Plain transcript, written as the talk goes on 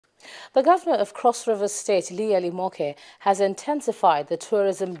The governor of Cross River State, Imoke, has intensified the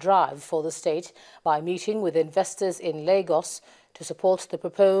tourism drive for the state by meeting with investors in Lagos to support the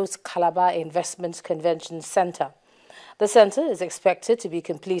proposed Calabar Investment Convention Centre. The centre is expected to be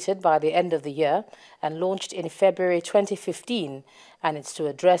completed by the end of the year and launched in February 2015, and it's to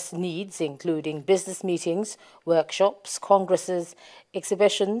address needs including business meetings, workshops, congresses,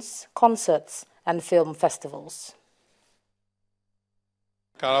 exhibitions, concerts and film festivals.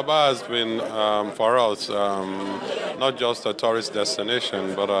 Calabar has been, for us, not just a tourist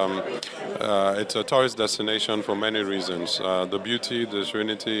destination, but it's a tourist destination for many reasons. The beauty, the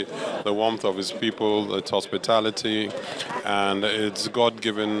serenity, the warmth of its people, its hospitality, and its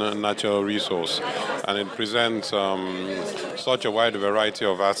God-given natural resource. And it presents such a wide variety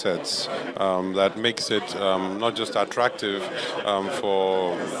of assets that makes it not just attractive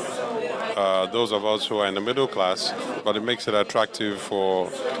for those of us who are in the middle class, but it makes it attractive for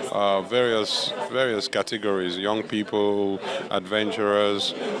various categories, young people,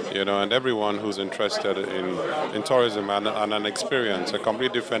 adventurers, and everyone who's interested in tourism and an experience, a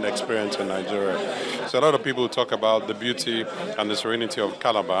completely different experience in Nigeria. So a lot of people talk about the beauty and the serenity of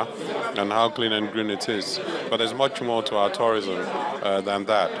Calabar and how clean and green it is, but there's much more to our tourism than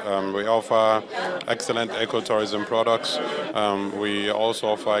that. We offer excellent ecotourism products. We also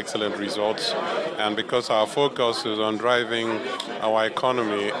offer excellent resorts, and because our focus is on driving our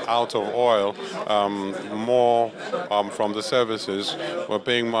economy out of oil, more from the services, we're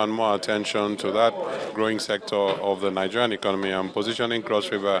paying more and more attention to that growing sector of the Nigerian economy and positioning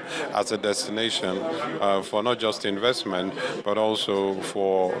Cross River as a destination for not just investment, but also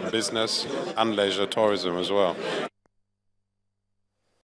for business and leisure tourism as well.